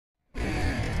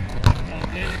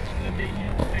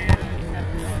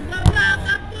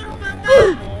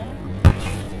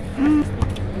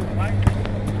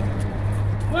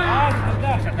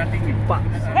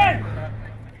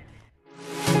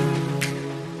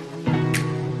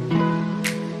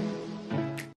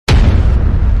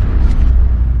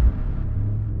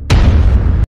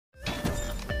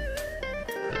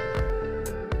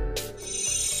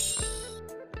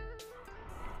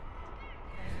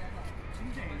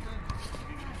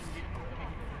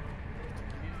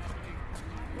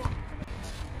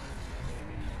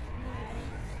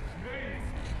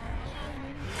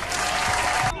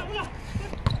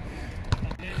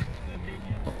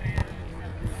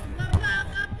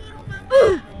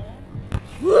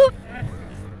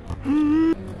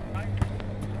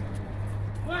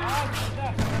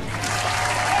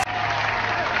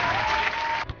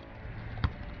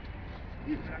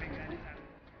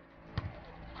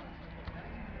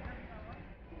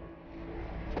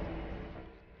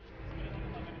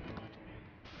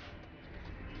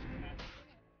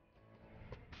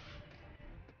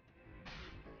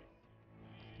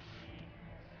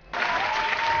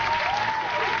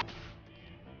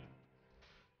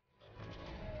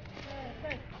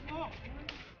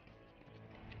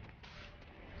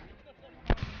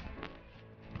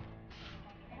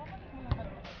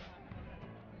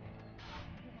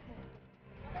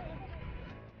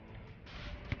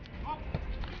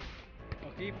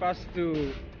He passed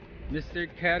to Mr.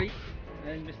 Carey,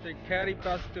 and Mr. Carey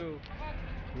passed to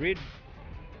red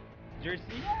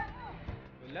jersey.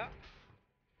 Wala.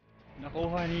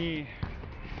 Nakuha ni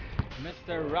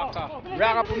Mr. Raka.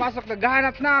 Raka pumasok,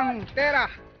 naghahanap ng tera.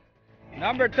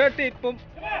 Number 30,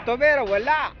 Tomera,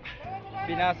 wala.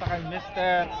 Pinasa kay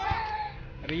Mr.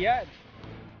 Riyad.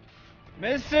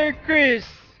 Mr. Chris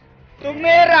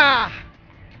Tomera.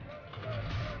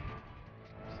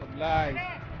 Sablay.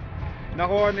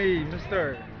 Nakuha ni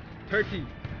Mr. 30.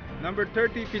 Number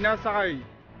 30, pinasa kay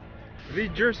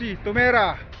red jersey,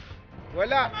 Tomera.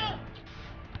 Wala.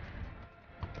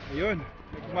 Ayun,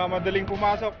 nagmamadaling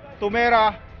pumasok,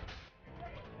 Tomera.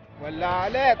 Wala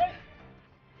ulit.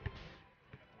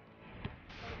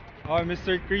 Oh,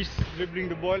 Mr. Chris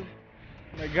dribbling the ball.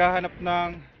 Naghahanap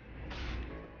ng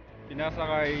pinasa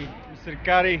kay Mr.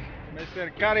 Carey.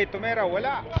 Mr. Carey, Tomera,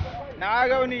 wala.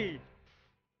 Naagaw ni.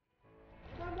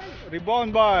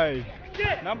 Rebound by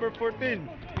number 14.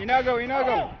 Inagaw.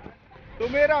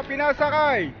 Tomera, pinasa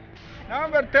kay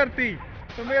number 30.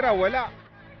 Tomera, wala.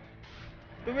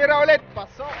 Tomera ulit.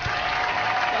 Pasok.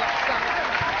 Palaksak.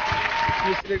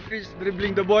 Mr. Chris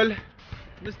dribbling the ball.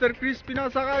 Mr. Chris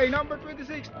pinasa kay number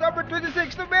 26. Number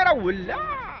 26, Tomera, wala.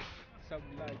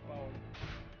 Sablay, foul.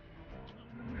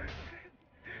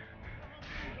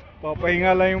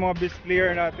 Papahinga lang yung mga best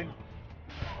player natin.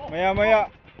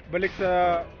 Maya-maya balik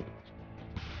sa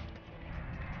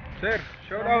sir,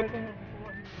 shout out.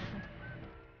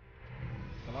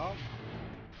 Salam.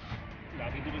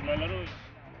 Lagi dito naglalaro eh.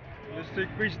 Mr.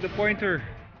 Chris the pointer.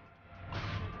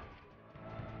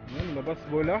 Yan, labas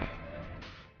bola.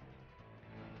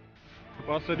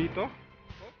 Pasa dito.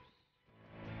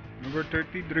 Number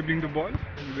 30 dribbling the ball.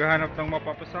 Naghahanap ng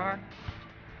mapapasahan.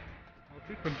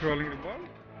 Okay, controlling the ball.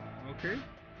 Okay.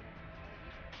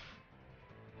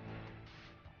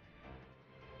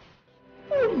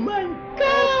 Oh my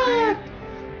God!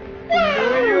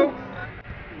 Wow!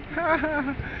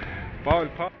 Foul.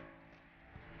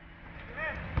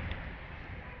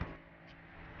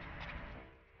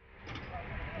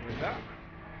 Wala.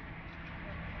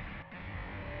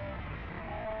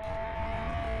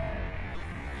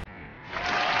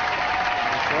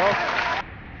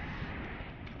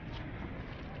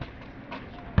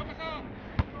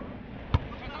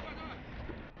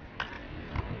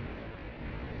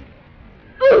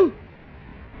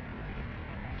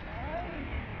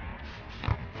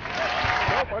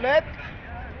 Ulit.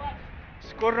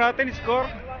 Score natin, score.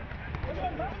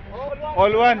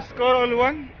 All one, score all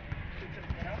one.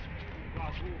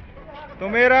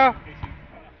 Tomera.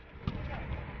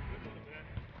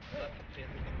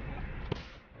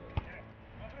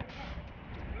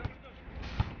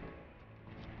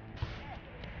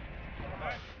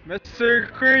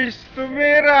 Mr. Chris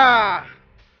Tomera.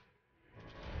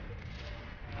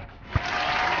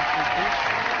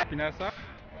 Pinasa.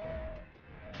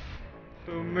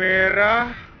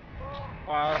 Tomera.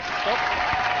 Pasok.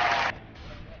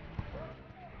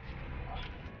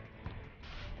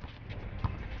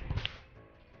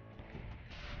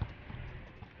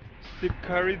 Steve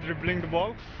Curry dribbling the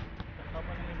ball.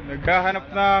 Naghahanap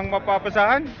ng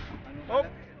mapapasahan. Oh,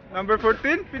 number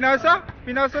 14, pinasa.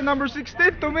 Pinasa number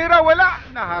 16, Tomera, wala.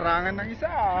 Naharangan ng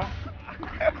isa.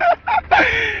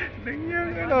 Nangyang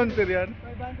Counter yan.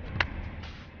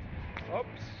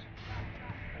 Oops.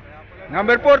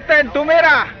 Number 14,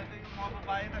 tumira.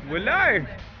 Wala eh.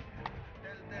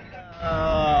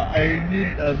 I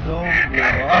need a dog.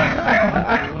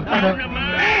 Ano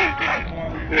naman?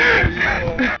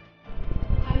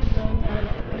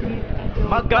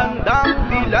 Magandang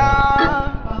dila.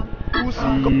 Puso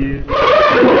ko.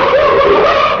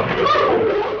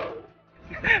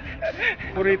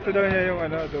 Purito daw niya yung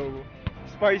adobo.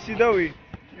 Spicy daw eh.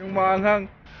 Yung maanghang.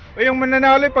 O yung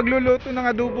mananalo eh, pagluluto ng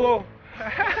adobo.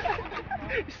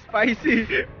 Spicy.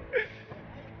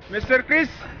 Mr. Chris.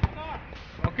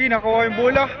 Okay, nakuha yung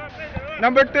bola.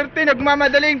 Number 13,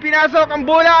 nagmamadaling pinasok ang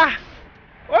bola.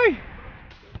 Oy!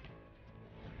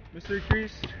 Mr.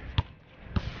 Chris.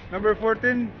 Number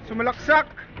 14, sumalaksak.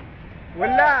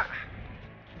 Wala.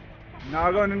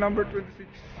 Nakagaw ng number 26.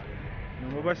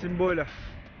 Lumabas yung bola.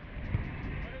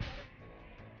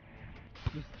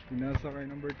 Pinasa kay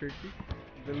number 30.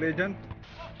 The legend.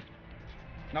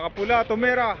 Nakapula,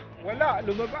 tumera. Wala,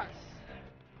 lumabas.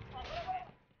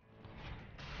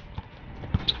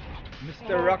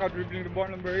 Mr. Raka dribbling the ball,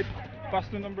 number 8. Pass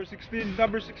to number 16.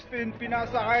 Number 16,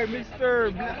 pinasa kay Mr.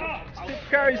 Steve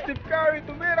Curry,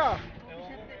 tumera.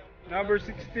 Number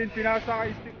 16, pinasa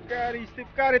kay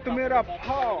Steve Curry, tumera.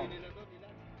 Pow!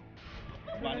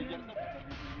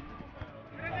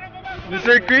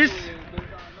 Mr. Chris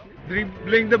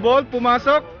dribbling the ball,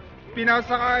 pumasok.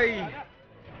 Pinasa kay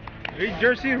Red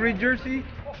Jersey.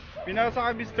 Pinasa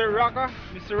kay Mr. Raka.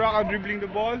 Mr. Raka dribbling the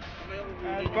ball.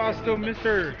 And pass to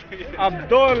Mr.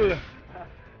 Abdul.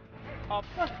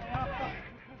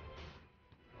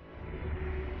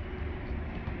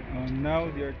 Now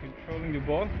they are controlling the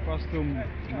ball. Pass to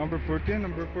number 14.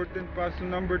 Number 14 pass to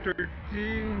number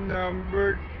 13.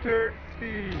 Number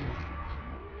 30.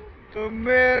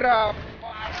 Tumera.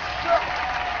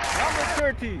 Number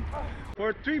 30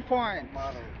 for 3 points.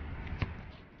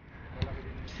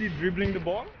 See dribbling the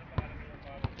ball.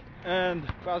 And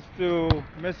pass to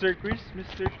Mr. Chris.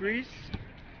 Mr. Chris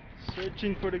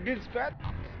searching for the good spot.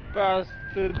 Pass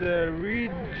to the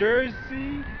red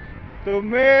jersey.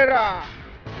 Tumera.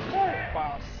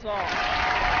 Pass off.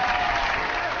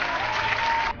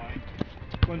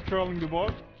 Controlling the ball.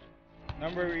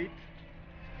 Number 8.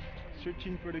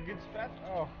 Searching for the good spot.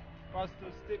 Oh, pass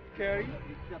to Steve Curry.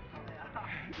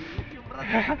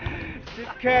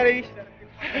 Steve Curry.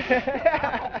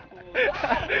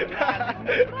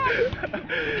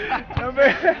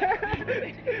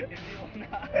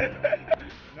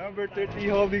 Number 30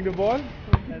 holding the ball,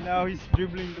 and now he's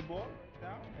dribbling the ball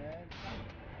down.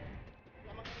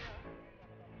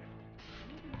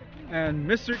 And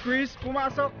Mr. Chris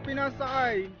pumasok,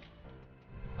 pinasakay.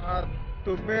 At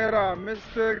tumera,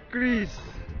 Mr. Chris.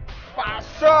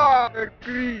 Pasok!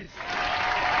 Chris.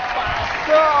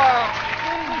 Pasok!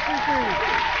 Mr. Chris.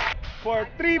 For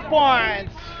 3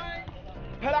 points.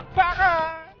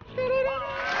 Palakpakan!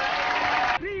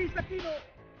 Chris Aquino.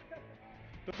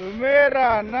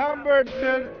 Tumera, number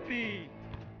 30.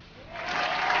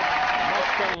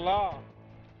 Mashallah.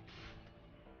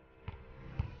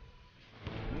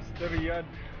 Mr. Riyad,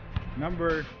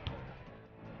 number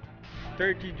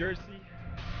 30 jersey.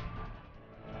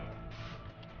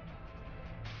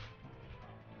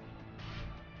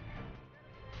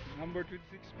 Number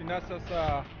 26, pinasa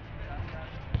sa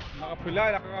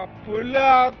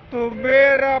nakapula,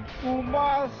 tumera,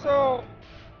 pumasok.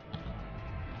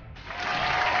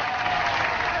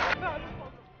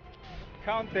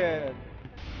 Counted.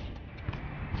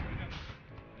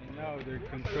 And now they're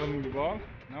controlling the ball.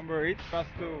 Number 8 pass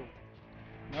to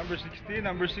number 16.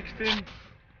 Number 16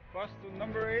 pass to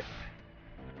number 8.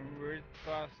 Number 8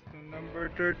 pass to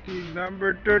number 30.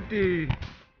 Number 30.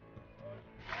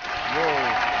 Whoa,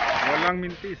 walang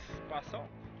mintis. Pasok.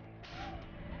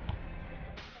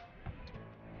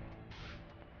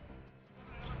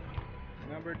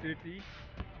 Number 30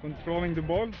 controlling the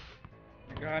ball.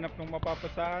 Naghahanap ng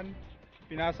mapapasahan.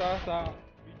 Pinasa sa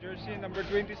jersey number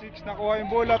 26, nakuha yung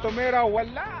bola, tumera,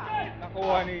 wala.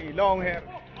 Nakuha ni Long Hair.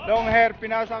 Long Hair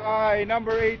pinasa kay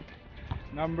number 8.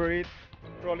 Number 8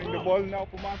 controlling the ball now,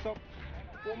 pumasok.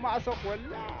 Pumasok,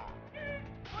 wala.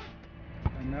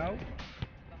 And now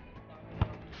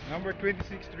number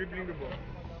 26 dribbling the ball.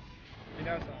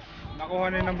 Pinasa. Nakuha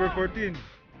ni number 14.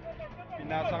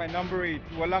 Pinasa kay number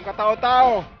 8. Walang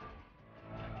katao-tao.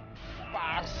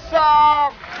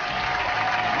 Pasok!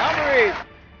 Number 8.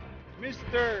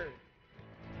 Mr.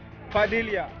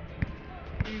 Padilla.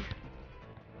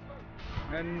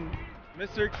 And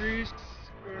Mr. Chris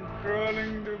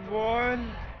controlling the ball.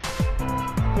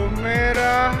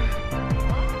 Tumera.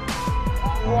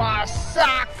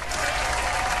 Wasak!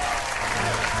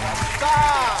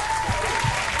 Pasa!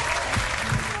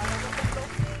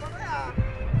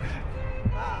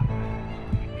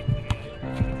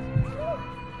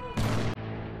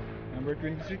 Number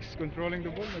 26, controlling the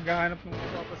ball. Naghahanap ng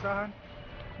papasahan.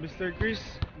 Mr. Chris,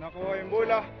 nakuha yung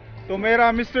bola.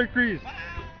 Tumera, Mr. Chris.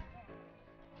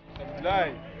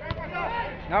 Sablay.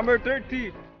 Number 30.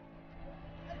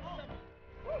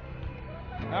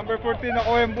 Number 14,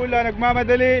 nakuha yung bola.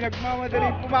 Nagmamadali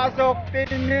pumasok.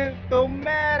 Tinil,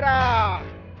 Tumera.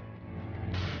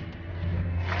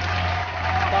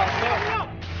 Pasok.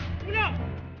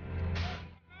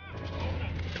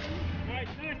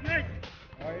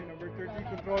 Okay, number 30,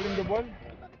 controlling the ball.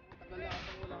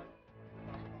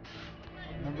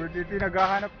 Number 30,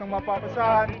 naghahanap ng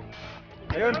mapapasahan.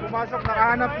 Ayun, pumasok,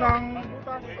 nakahanap ng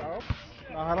butas. Oops,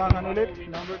 naharangan ulit.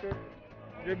 Number 30,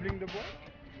 dribbling the ball.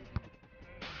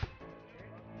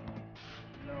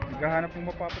 Naghahanap ng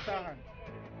mapapasahan.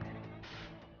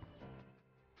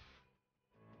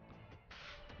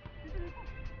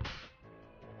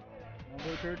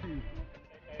 Number 30,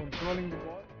 controlling the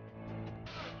ball.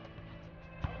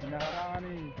 Hinaharangan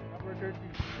ni number 30,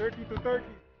 30 to 30.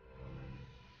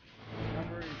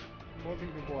 Number 8, holding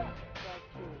the ball.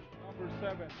 Number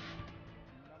 7.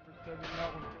 Number 7 now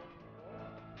controlling the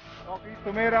ball. Okay,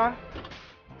 Tumera.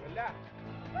 Wala.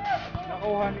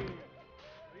 Nakuha ni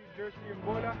Red Jersey yung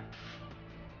bola.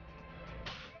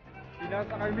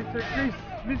 Pinasa kay Mr. Chris.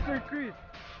 Mr. Chris.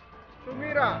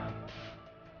 Tumera.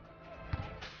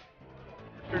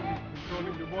 Number 30,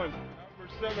 controlling the ball. Number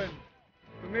 7.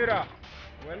 Tumera.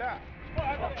 Wala.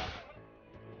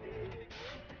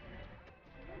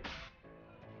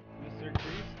 Mr.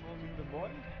 Chris holding the ball.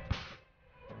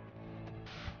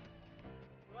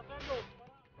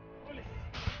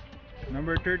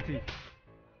 Number 30.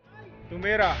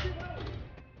 Tumera.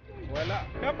 Wala.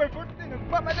 Number 14.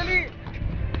 Nagpapadali.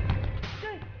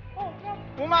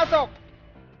 Pumasok.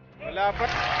 Wala pa.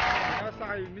 Nasa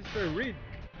kay Mr. Reed.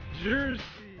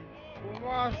 Jersey.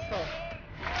 Pumasok.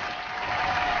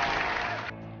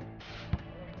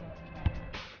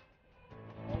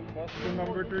 Pass to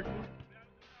number 30.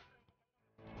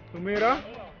 Tumera.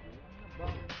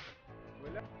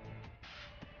 Wala.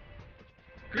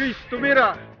 Chris,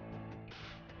 Tumera.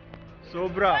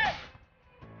 Sobra.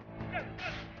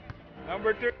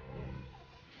 Number 30.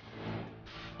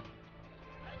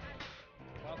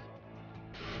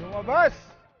 Lumabas.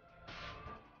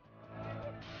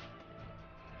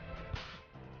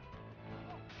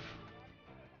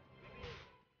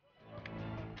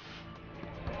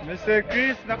 Mr.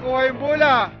 Chris, nakuha yung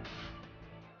bola.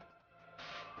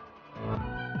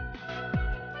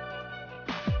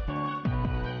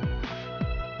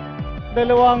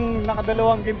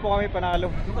 Nakadalawang game po kami panalo.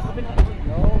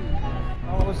 No.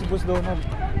 Ako si Boss Donald.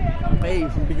 Okay,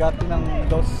 bigati ng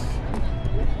dos.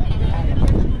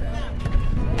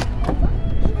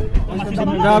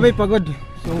 Grabe, pagod.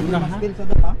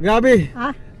 Grabe.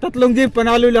 3 game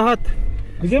panalo lahat.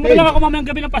 Bigyan mo lang ako mamayang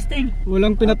gabi ng pasting.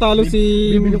 Walang pinatalo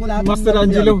si Master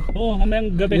Angelo. Oo,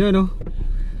 mamayang gabi. Yan, no?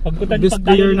 Best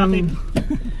player ng yun.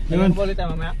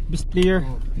 Best player,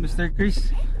 Mr. Chris.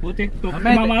 Buti,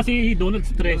 tumama si Donald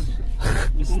stress.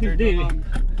 Mr. D.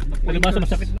 Palibasa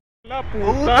masakit. Wala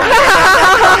puta.